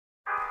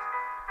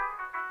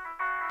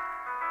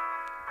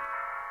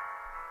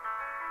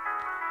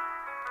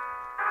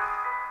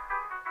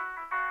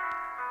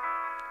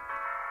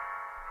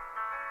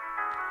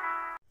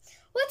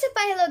What's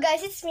up, hello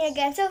guys, it's me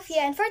again,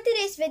 Sophia, and for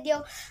today's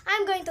video,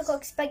 I'm going to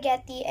cook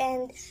spaghetti.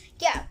 And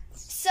yeah,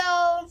 so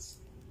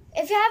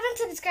if you haven't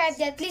subscribed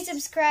yet, please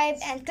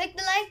subscribe and click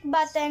the like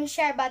button,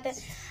 share button,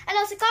 and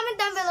also comment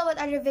down below what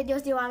other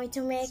videos you want me to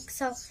make.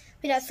 So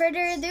without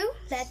further ado,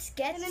 let's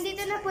get started.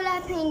 Nandito na po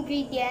lahat ng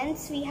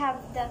ingredients. We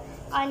have the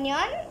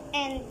onion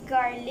and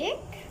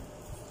garlic.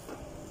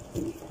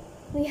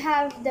 We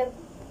have the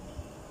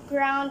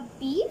ground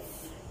beef.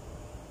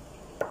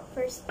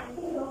 First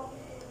thing.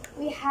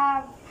 We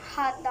have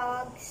hot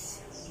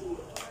dogs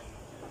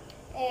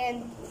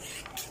and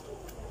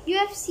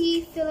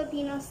UFC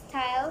Filipino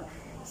style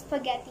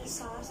spaghetti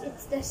sauce.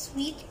 It's the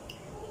sweet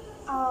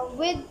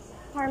with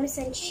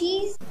Parmesan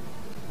cheese.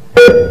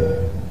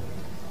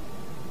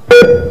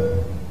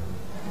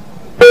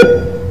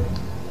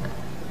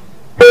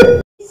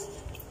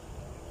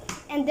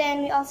 And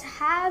then we also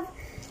have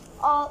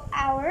all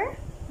our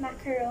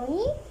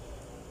macaroni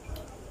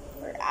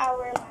for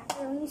our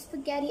macaroni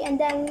spaghetti, and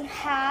then we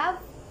have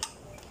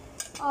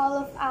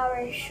all of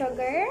our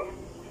sugar,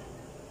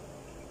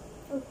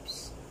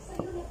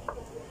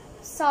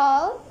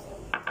 salt,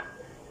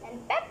 and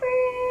pepper.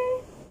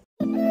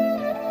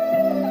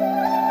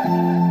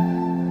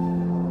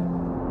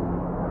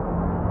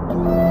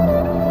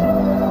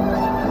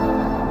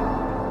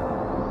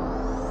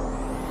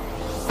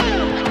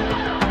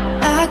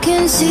 I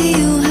can see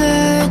you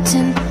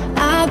hurting.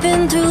 I've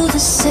been through the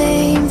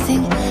same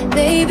thing.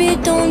 Baby,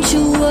 don't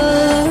you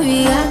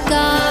worry, I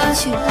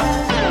got you.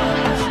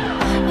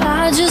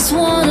 I just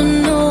wanna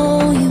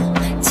know you.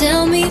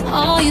 Tell me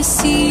all your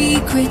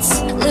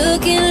secrets.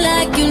 Looking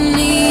like you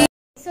need.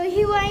 So,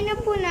 hiwain na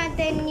po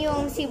natin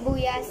yung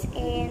sibuyas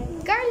and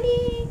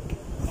garlic.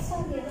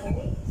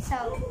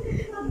 So,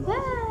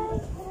 bye!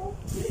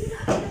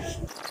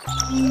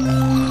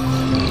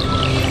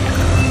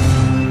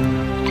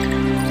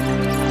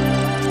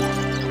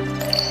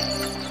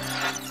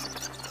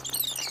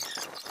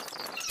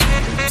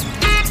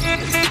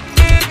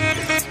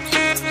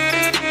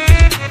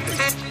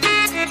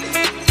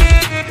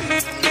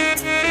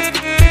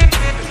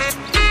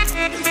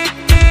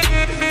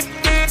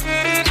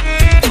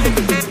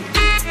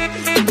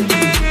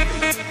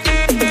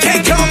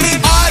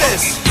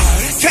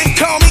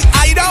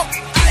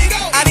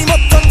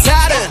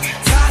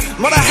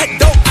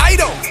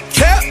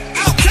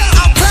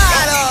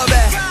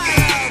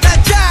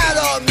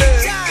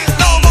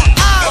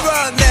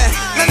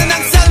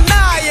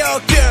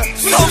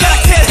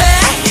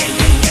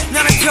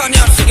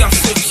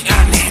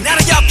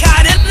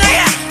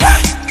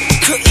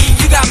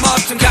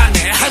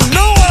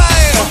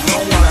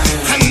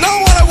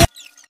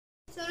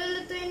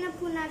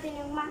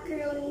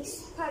 Macaroni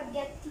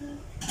spaghetti,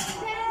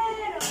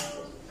 pero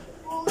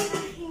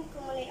unahin ko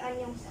muna yung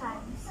onion pan.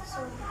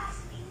 So,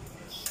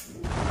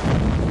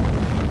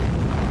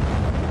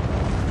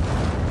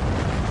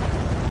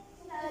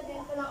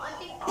 lalagyan ko ng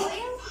onting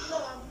oil.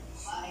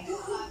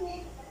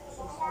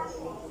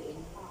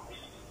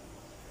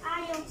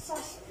 Yung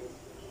sauce.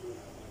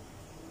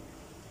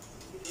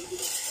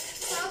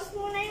 Sauce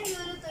muna yung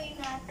lulutuin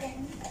natin.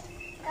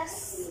 Tapos,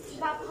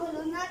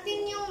 bakulo natin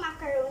yung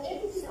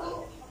macaroni.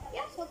 So,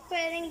 yeah, so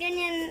pwedeng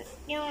ganyan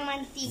yung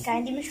mantika.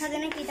 Hindi masyado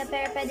nakita,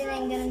 pero pwede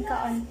na yung ganun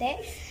kaunti.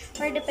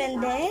 Or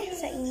depende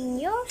sa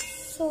inyo.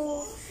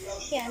 So,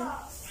 yan.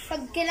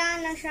 Pag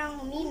kailangan na siyang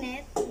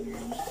uminit.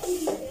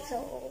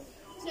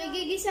 So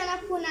igigisa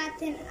na po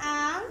natin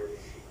ang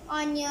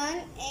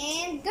onion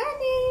and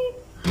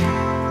garlic.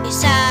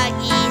 Isa.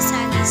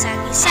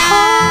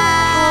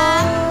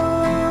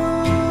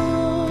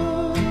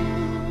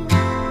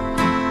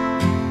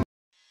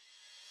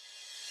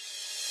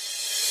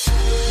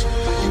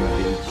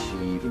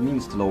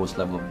 The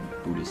lowest level of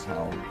Buddhist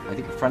hell. I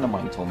think a friend of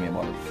mine told me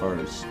about it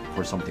first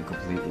for something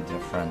completely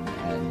different,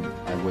 and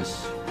I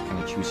was kind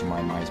of choosing my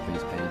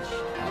MySpace page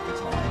at the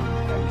time.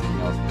 Everything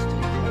else was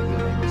taken. I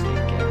really was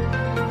taken.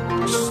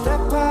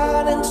 Step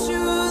out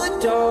into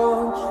the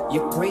dawn.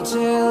 You pray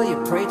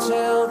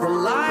till the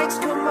lights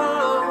come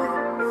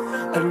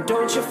on. And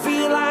don't you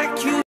feel like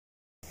you?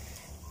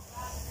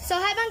 So,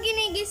 habang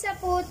ginigisa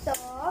po ito,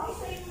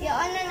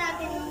 i-on na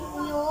natin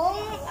yung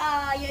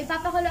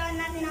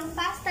ipapakuloan natin ng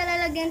pasta.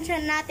 Lalagyan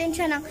natin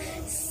siya ng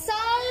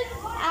salt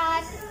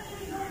at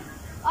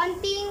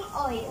onting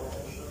oil.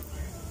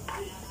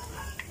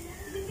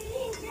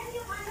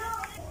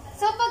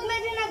 So, pag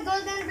medyo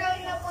nag-golden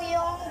brown na po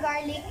yung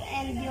garlic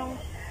and yung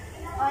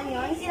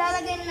onions,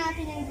 ilalagay na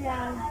natin yung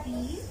ground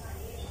beef.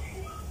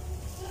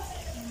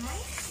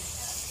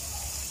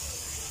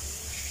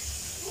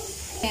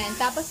 Ayan,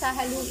 tapos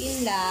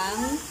sahaluin lang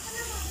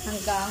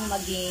hanggang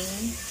maging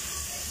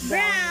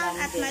brown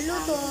at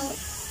maluto.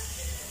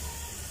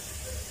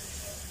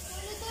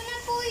 Luto na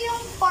po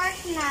yung pork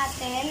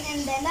natin,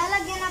 and then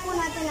lalagyan na po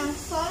natin ng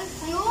salt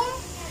yung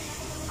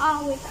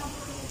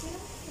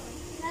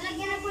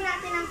lalagyan na po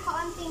natin ng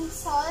kaunting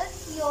salt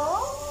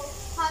yung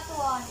hot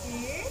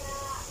water.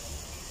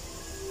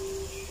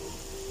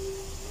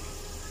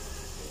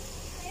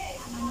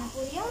 Tama na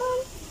po yun.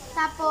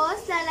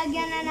 Tapos,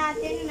 lalagyan na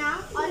natin ng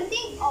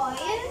onting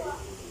oil.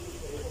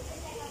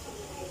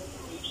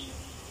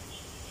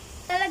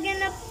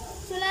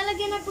 So,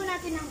 lalagyan na po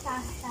natin ng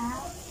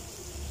pasta.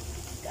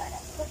 Gotta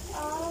put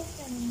all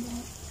the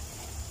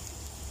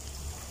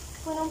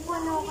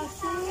punong-puno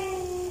kasi,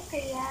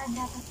 kaya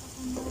dapat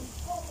ako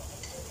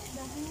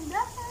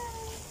dahan-dahan.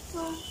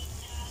 So,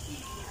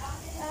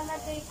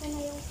 lalagay ko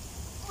na yung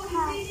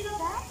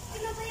pasta.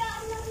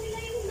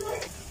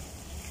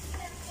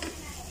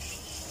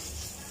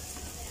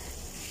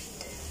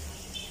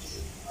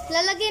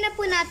 Lalagay na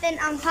po natin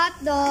ang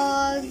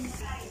hotdog.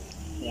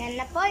 Yan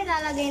na po,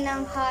 ilalagay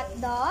ng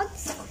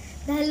hotdogs.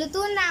 Dahil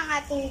luto na ang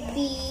ating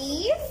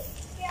beef.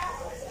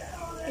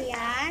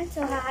 Yan, so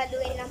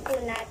hahaluin lang po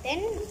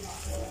natin.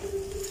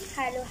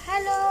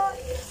 Halo-halo.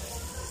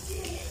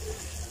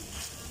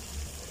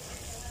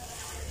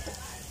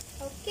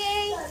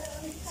 Okay.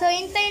 So,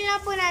 hintayin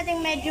lang po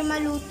natin medyo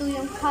maluto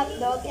yung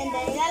hotdog. And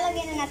then,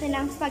 ilalagay na natin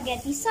ang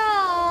spaghetti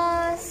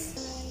sauce.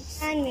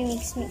 And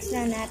mix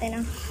na natin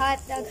ang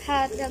hotdog.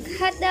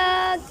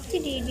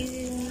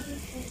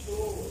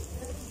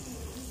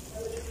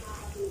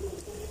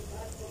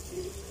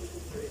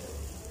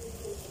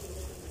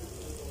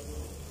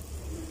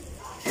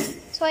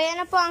 So,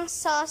 ayan na po ang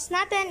sauce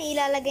natin.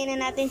 Ilalagay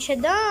na natin siya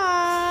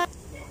doon.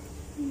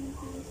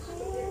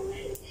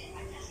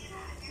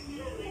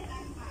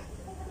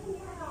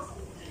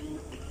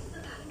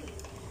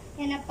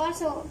 Yan na po.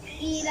 So,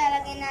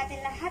 ilalagay natin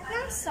lahat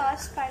ng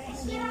sauce para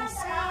hindi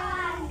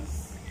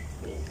masas.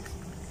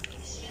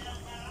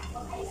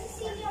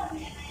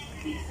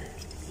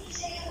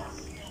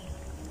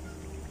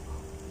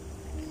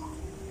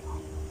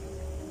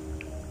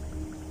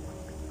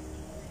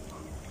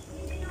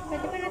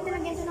 Pwede pa natin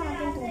lagyan ito ng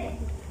ating tubig.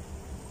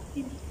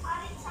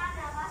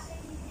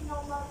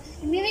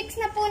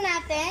 I-mix na po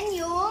natin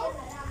yung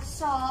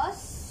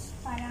sauce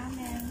para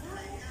meron.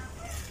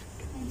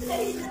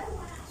 Lagyan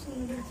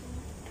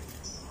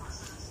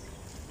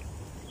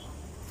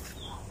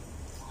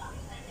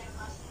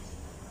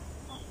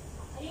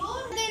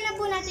na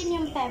po natin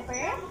yung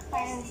pepper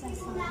para sa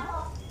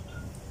sarap.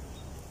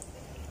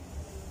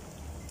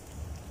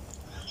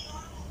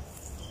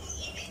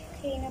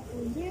 Okay na po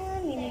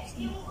yan. I-mix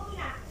na po.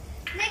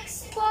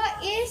 Next po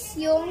is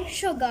yung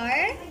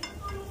sugar.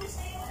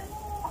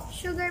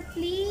 Sugar,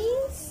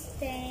 please.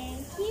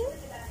 Thank you.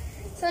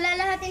 So,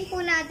 lalahatin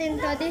po natin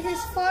to. This is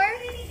 4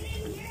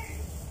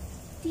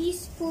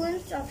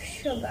 teaspoons of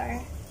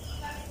sugar.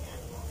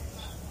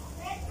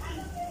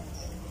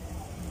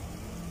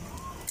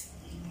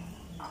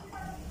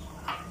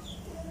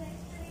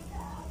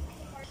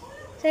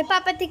 So,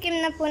 ipapatikim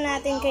na po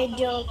natin kay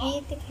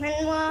Joey.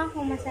 Tikman mo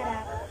kung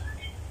masarap.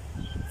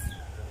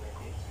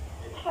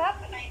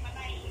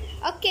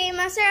 Okay,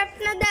 masarap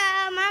na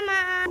daw,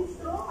 mama.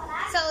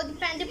 So,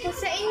 depende po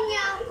sa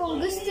inyo kung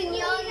gusto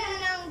niyo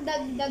nang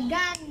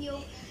dagdagan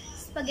yung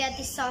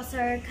spaghetti sauce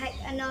or kahit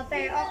ano.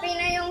 Pero okay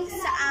na yung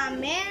sa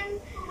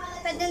amin.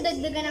 Pwede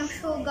dagdagan ng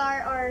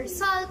sugar or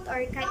salt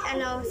or kahit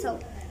ano.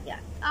 So, yeah.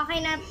 Okay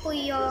na po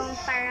yung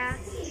para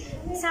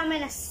sa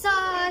amin na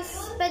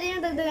sauce. Pwede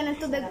nang dagdagan ng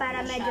tubig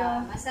para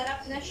medyo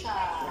masarap na siya.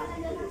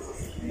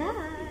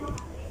 Bye!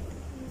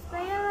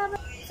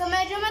 So,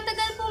 medyo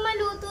matagal po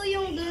maluto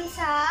yung dun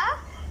sa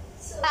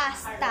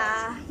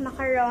pasta,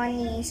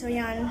 macaroni. So,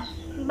 yan.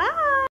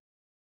 Bye!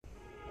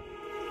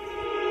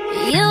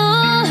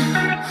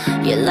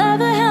 You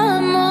love it how I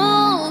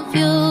move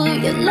you.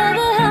 You love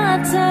it how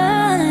I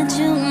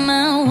touch you,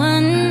 my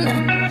one.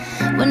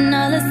 When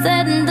all is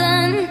said and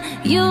done,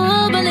 you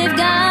believe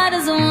God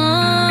is a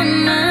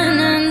woman.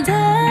 And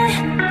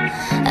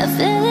I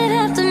feel it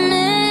after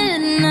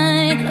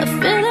midnight. A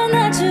feeling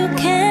that you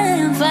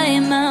can't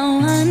fight,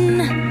 my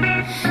one.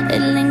 It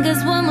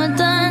lingers when we're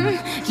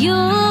done. You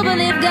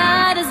believe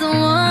God is a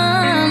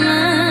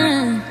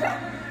woman.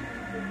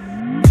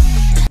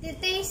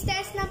 Taste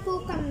test na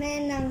po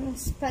kami ng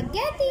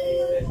spaghetti.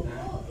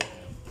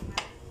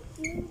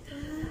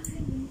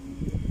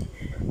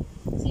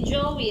 Si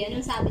Joey,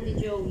 anong sabi ni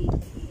Joey?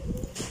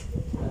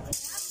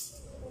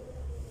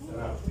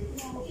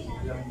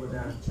 Alam mo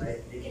na,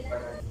 kahit hindi pa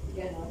na.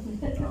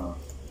 Ganon.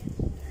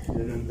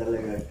 Ganun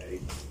talaga.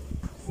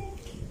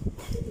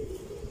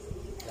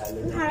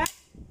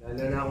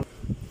 Lalo na ako.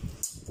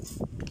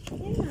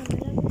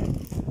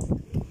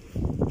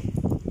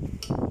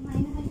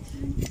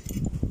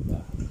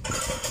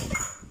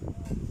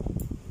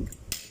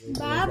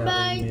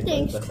 Bye-bye.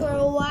 Thanks for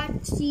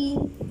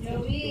watching.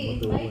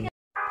 Joey, bye.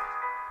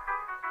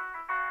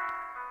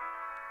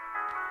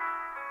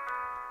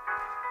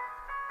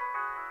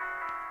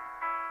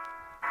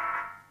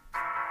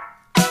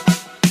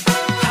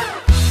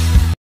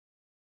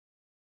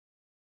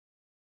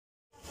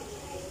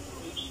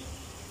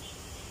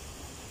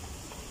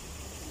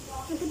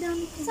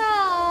 So,